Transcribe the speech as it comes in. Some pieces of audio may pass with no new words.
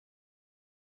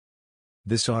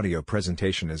This audio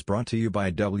presentation is brought to you by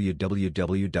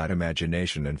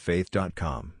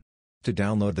www.imaginationandfaith.com. To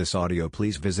download this audio,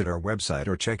 please visit our website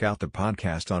or check out the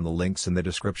podcast on the links in the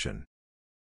description.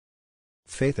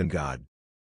 Faith in God.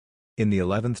 In the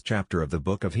 11th chapter of the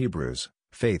book of Hebrews,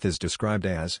 faith is described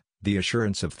as the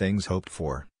assurance of things hoped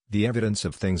for, the evidence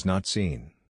of things not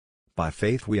seen. By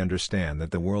faith we understand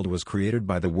that the world was created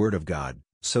by the Word of God,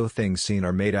 so things seen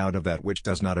are made out of that which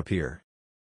does not appear.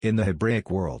 In the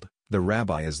Hebraic world, the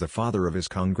rabbi is the father of his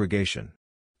congregation.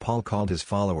 Paul called his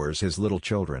followers his little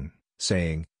children,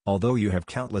 saying, "Although you have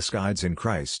countless guides in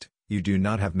Christ, you do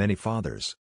not have many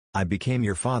fathers. I became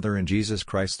your father in Jesus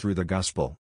Christ through the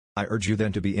gospel. I urge you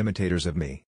then to be imitators of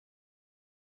me."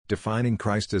 Defining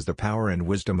Christ as the power and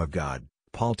wisdom of God,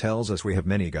 Paul tells us we have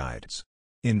many guides.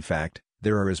 In fact,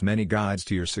 there are as many guides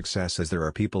to your success as there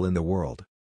are people in the world.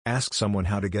 Ask someone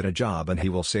how to get a job and he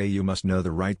will say you must know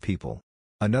the right people.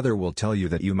 Another will tell you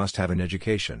that you must have an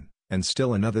education, and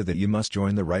still another that you must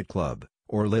join the right club,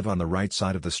 or live on the right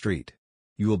side of the street.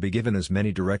 You will be given as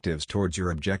many directives towards your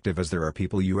objective as there are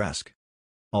people you ask.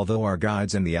 Although our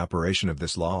guides in the operation of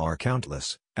this law are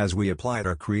countless, as we apply it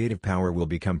our creative power will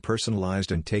become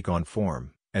personalized and take on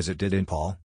form, as it did in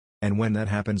Paul. And when that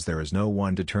happens there is no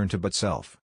one to turn to but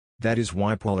self. That is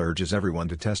why Paul urges everyone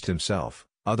to test himself,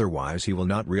 otherwise he will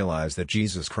not realize that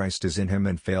Jesus Christ is in him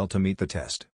and fail to meet the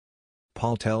test.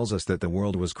 Paul tells us that the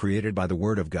world was created by the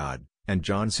Word of God, and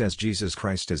John says Jesus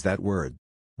Christ is that Word.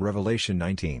 Revelation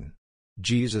 19.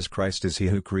 Jesus Christ is He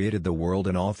who created the world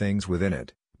and all things within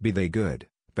it, be they good,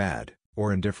 bad,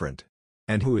 or indifferent.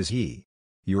 And who is He?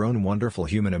 Your own wonderful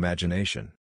human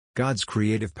imagination. God's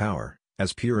creative power,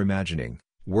 as pure imagining,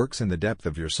 works in the depth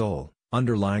of your soul,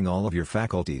 underlying all of your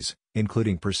faculties,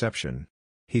 including perception.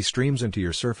 He streams into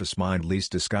your surface mind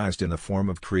least disguised in the form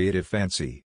of creative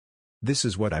fancy. This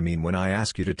is what I mean when I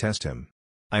ask you to test Him.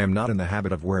 I am not in the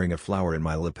habit of wearing a flower in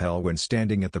my lapel when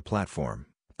standing at the platform,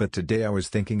 but today I was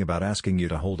thinking about asking you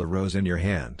to hold a rose in your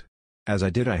hand. As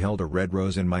I did I held a red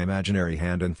rose in my imaginary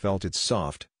hand and felt its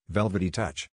soft, velvety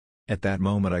touch. At that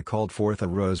moment I called forth a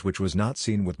rose which was not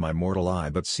seen with my mortal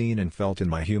eye but seen and felt in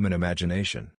my human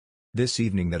imagination. This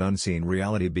evening that unseen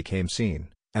reality became seen,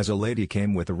 as a lady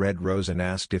came with a red rose and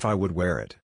asked if I would wear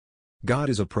it. God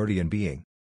is a protean being.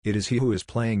 It is He who is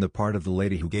playing the part of the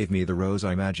lady who gave me the rose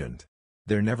I imagined.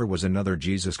 There never was another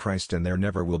Jesus Christ and there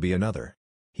never will be another.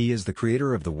 He is the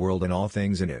creator of the world and all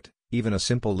things in it, even a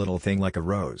simple little thing like a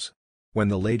rose. When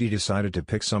the lady decided to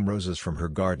pick some roses from her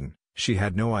garden, she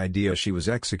had no idea she was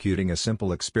executing a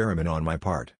simple experiment on my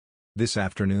part. This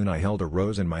afternoon I held a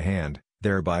rose in my hand,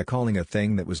 thereby calling a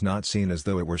thing that was not seen as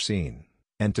though it were seen,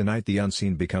 and tonight the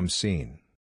unseen becomes seen.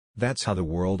 That's how the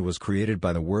world was created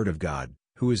by the Word of God,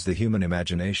 who is the human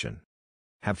imagination.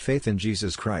 Have faith in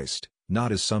Jesus Christ,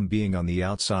 not as some being on the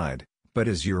outside, but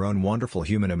as your own wonderful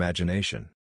human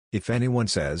imagination. If anyone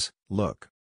says,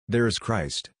 "Look, there is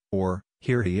Christ," or,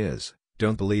 "Here He is,"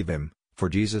 don't believe him, for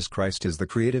Jesus Christ is the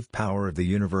creative power of the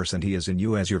universe and He is in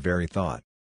you as your very thought.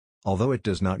 Although it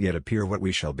does not yet appear what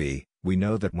we shall be, we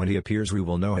know that when He appears we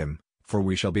will know Him, for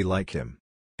we shall be like Him.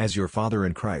 As your Father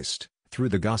in Christ, through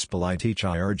the gospel I teach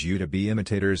I urge you to be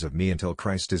imitators of me until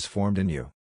Christ is formed in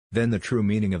you. Then the true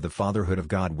meaning of the fatherhood of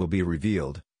God will be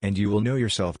revealed, and you will know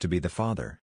yourself to be the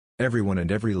Father. Everyone and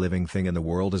every living thing in the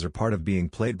world is a part of being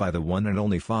played by the one and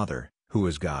only Father, who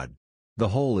is God. The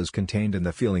whole is contained in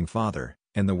the feeling Father,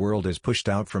 and the world is pushed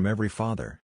out from every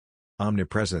father.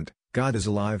 Omnipresent, God is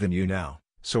alive in you now,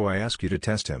 so I ask you to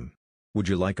test Him. Would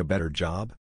you like a better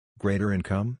job? Greater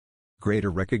income?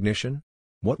 Greater recognition?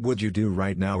 What would you do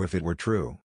right now if it were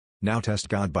true? Now test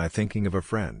God by thinking of a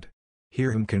friend.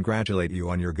 Hear him congratulate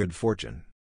you on your good fortune.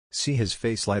 See his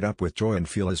face light up with joy and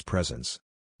feel His presence.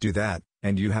 Do that,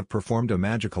 and you have performed a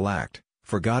magical act,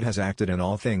 for God has acted and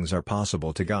all things are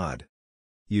possible to God.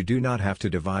 You do not have to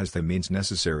devise the means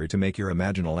necessary to make your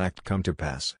imaginal act come to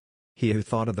pass. He who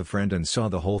thought of the friend and saw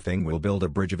the whole thing will build a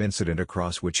bridge of incident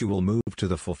across which you will move to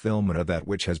the fulfillment of that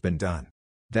which has been done.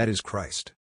 That is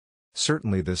Christ.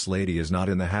 Certainly this lady is not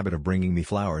in the habit of bringing me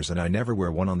flowers and I never wear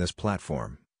one on this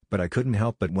platform, but I couldn't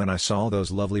help but when I saw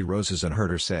those lovely roses and heard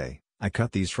her say, "I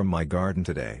cut these from my garden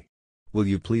today. Will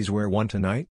you please wear one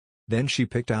tonight?" Then she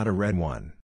picked out a red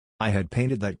one. I had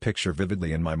painted that picture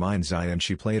vividly in my mind's eye and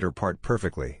she played her part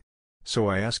perfectly. So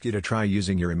I ask you to try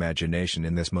using your imagination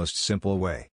in this most simple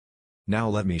way. Now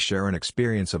let me share an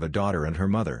experience of a daughter and her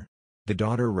mother. The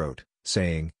daughter wrote,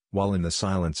 saying, "While in the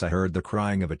silence I heard the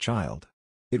crying of a child.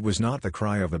 It was not the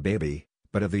cry of a baby,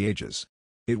 but of the ages.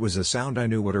 It was a sound I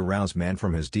knew would arouse man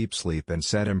from his deep sleep and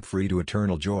set him free to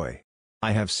eternal joy.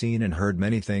 I have seen and heard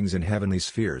many things in heavenly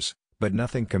spheres, but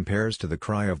nothing compares to the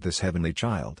cry of this heavenly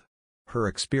child. Her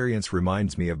experience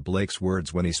reminds me of Blake's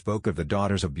words when he spoke of the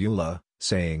daughters of Beulah,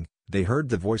 saying, "They heard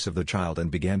the voice of the child and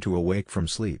began to awake from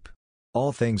sleep.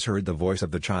 All things heard the voice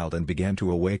of the child and began to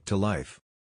awake to life."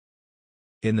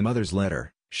 In the mother's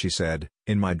letter, she said,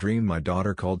 "In my dream my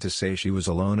daughter called to say she was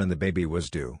alone and the baby was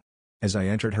due. As I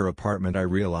entered her apartment I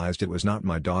realized it was not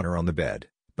my daughter on the bed,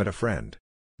 but a friend.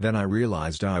 Then I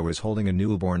realized I was holding a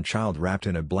newborn child wrapped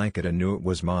in a blanket and knew it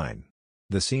was mine.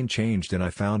 The scene changed and I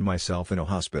found myself in a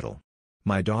hospital.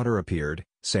 My daughter appeared,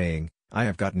 saying, 'I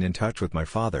have gotten in touch with my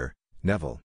father,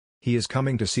 Neville. He is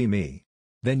coming to see me.'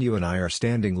 Then you and I are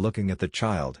standing looking at the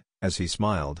child, as he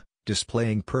smiled,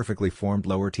 displaying perfectly formed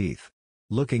lower teeth.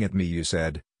 Looking at me you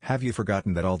said, 'Have you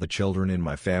forgotten that all the children in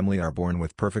my family are born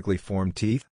with perfectly formed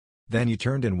teeth?' Then you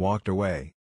turned and walked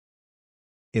away."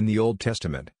 In the Old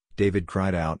Testament, David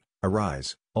cried out,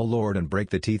 "Arise, O Lord, and break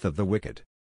the teeth of the wicked."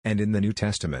 And in the New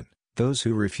Testament, those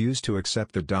who refused to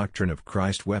accept the doctrine of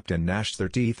Christ wept and gnashed their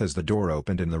teeth as the door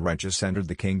opened and the righteous entered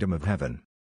the kingdom of heaven.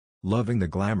 Loving the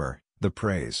glamour, the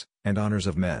praise, and honors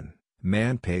of men,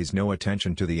 man pays no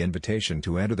attention to the invitation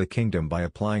to enter the kingdom by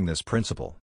applying this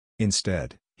principle.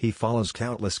 Instead, he follows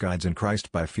countless guides in Christ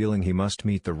by feeling he must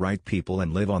meet the right people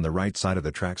and live on the right side of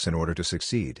the tracks in order to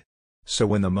succeed. So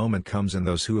when the moment comes and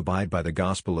those who abide by the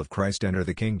gospel of Christ enter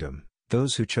the kingdom,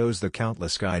 those who chose the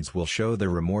countless guides will show their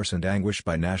remorse and anguish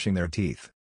by gnashing their teeth.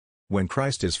 When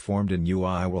Christ is formed in you,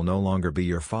 I will no longer be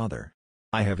your father.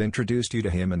 I have introduced you to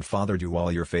him and fathered you while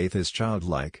your faith is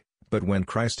childlike, but when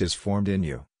Christ is formed in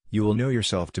you, you will know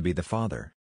yourself to be the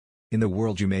Father. In the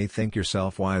world you may think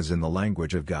yourself wise in the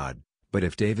language of God, but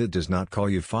if David does not call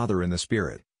you Father in the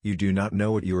Spirit, you do not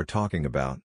know what you are talking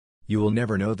about. You will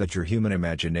never know that your human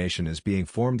imagination is being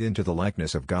formed into the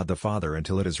likeness of God the Father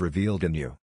until it is revealed in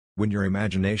you. When your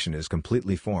imagination is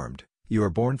completely formed, you are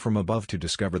born from above to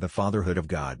discover the fatherhood of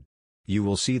God. You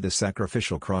will see the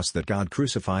sacrificial cross that God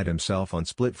crucified himself on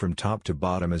split from top to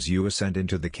bottom as you ascend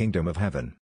into the kingdom of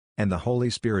heaven. And the Holy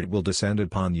Spirit will descend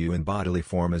upon you in bodily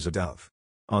form as a dove.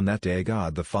 On that day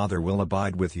God the Father will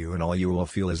abide with you and all you will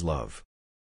feel is love.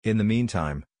 In the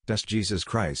meantime, test Jesus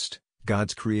Christ,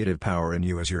 God's creative power in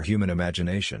you as your human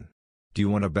imagination. Do you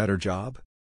want a better job?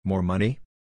 More money?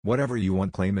 Whatever you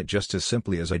want, claim it just as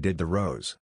simply as I did the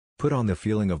rose. Put on the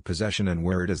feeling of possession and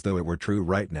wear it as though it were true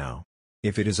right now.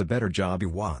 If it is a better job you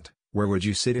want, where would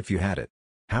you sit if you had it?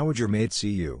 How would your mate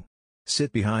see you?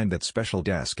 Sit behind that special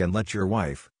desk and let your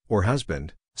wife, or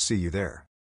husband, see you there.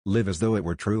 Live as though it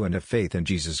were true and have faith in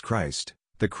Jesus Christ,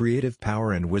 the creative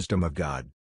power and wisdom of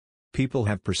God. People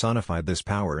have personified this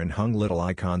power and hung little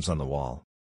icons on the wall.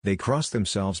 They cross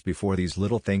themselves before these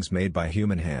little things made by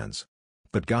human hands.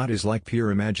 But God is like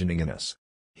pure imagining in us.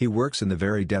 He works in the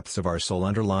very depths of our soul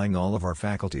underlying all of our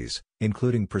faculties,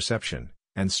 including perception,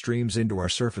 and streams into our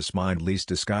surface mind least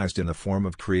disguised in the form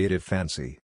of creative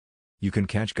fancy. You can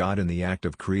catch God in the act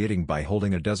of creating by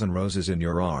holding a dozen roses in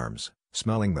your arms,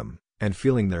 smelling them, and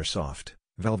feeling their soft,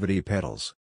 velvety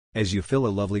petals. As you fill a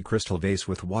lovely crystal vase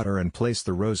with water and place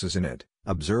the roses in it,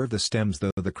 observe the stems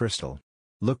through the crystal.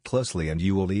 Look closely and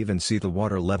you will even see the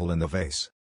water level in the vase.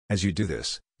 As you do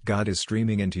this, God is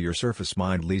streaming into your surface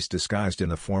mind least disguised in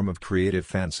the form of creative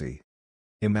fancy.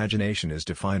 Imagination is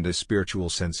defined as spiritual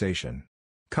sensation.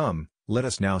 Come, let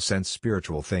us now sense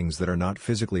spiritual things that are not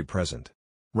physically present.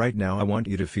 Right now I want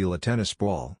you to feel a tennis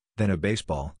ball, then a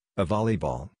baseball, a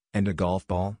volleyball, and a golf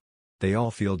ball. They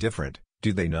all feel different,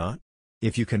 do they not?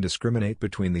 If you can discriminate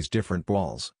between these different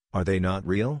balls, are they not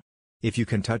real? If you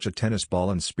can touch a tennis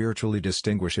ball and spiritually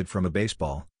distinguish it from a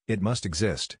baseball, it must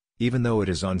exist, even though it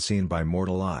is unseen by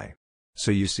mortal eye.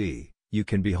 So you see, you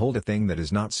can behold a thing that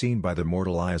is not seen by the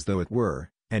mortal eye as though it were,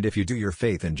 and if you do, your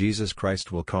faith in Jesus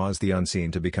Christ will cause the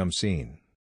unseen to become seen.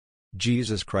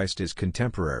 Jesus Christ is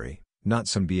contemporary, not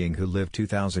some being who lived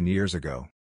 2,000 years ago.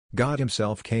 God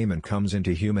himself came and comes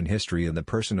into human history in the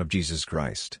person of Jesus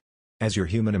Christ. As your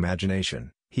human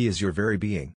imagination, he is your very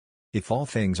being. If all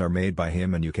things are made by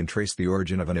him and you can trace the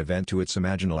origin of an event to its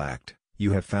imaginal act,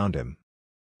 you have found him.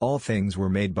 All things were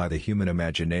made by the human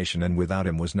imagination and without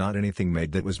him was not anything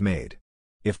made that was made.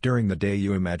 If during the day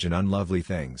you imagine unlovely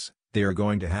things, they are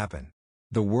going to happen.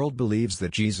 The world believes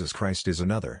that Jesus Christ is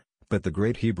another, but the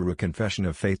great Hebrew Confession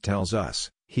of Faith tells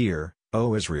us, "Hear,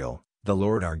 O Israel, the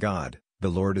Lord our God, the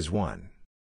Lord is one."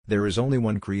 There is only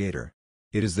one Creator.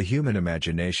 It is the human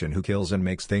imagination who kills and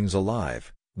makes things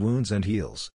alive, wounds and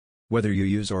heals. Whether you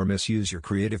use or misuse your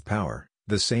creative power,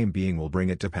 the same being will bring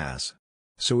it to pass.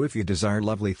 So if you desire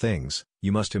lovely things,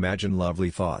 you must imagine lovely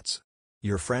thoughts.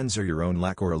 Your friends are your own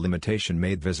lack or a limitation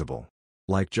made visible.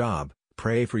 Like Job,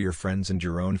 pray for your friends and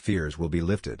your own fears will be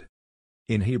lifted.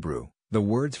 In Hebrew, the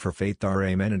words for faith are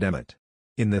amen and emet.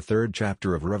 In the third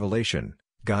chapter of Revelation,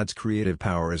 God's creative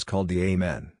power is called the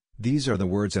Amen. These are the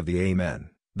words of the Amen,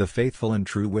 the faithful and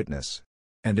true witness.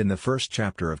 And in the first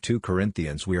chapter of 2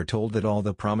 Corinthians we are told that all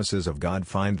the promises of God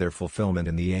find their fulfillment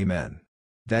in the Amen.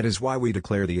 That is why we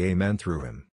declare the Amen through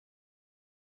Him.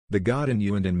 The God in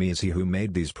you and in me is He who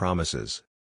made these promises.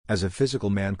 As a physical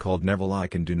man called Neville, I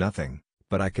can do nothing,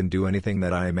 but I can do anything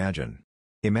that I imagine.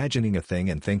 Imagining a thing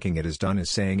and thinking it is done is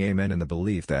saying Amen in the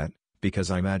belief that, because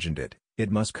I imagined it, it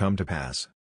must come to pass.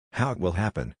 How it will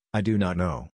happen, I do not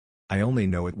know. I only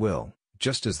know it will,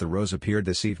 just as the rose appeared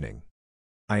this evening.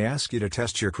 I ask you to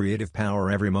test your creative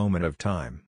power every moment of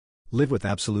time. Live with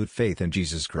absolute faith in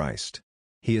Jesus Christ.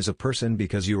 He is a person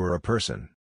because you are a person.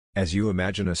 As you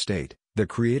imagine a state, the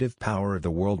creative power of the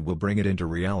world will bring it into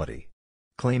reality.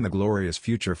 Claim a glorious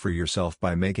future for yourself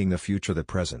by making the future the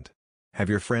present. Have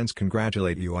your friends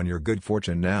congratulate you on your good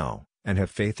fortune now, and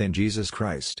have faith in Jesus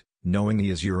Christ, knowing He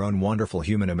is your own wonderful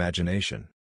human imagination.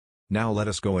 Now let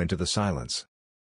us go into the silence.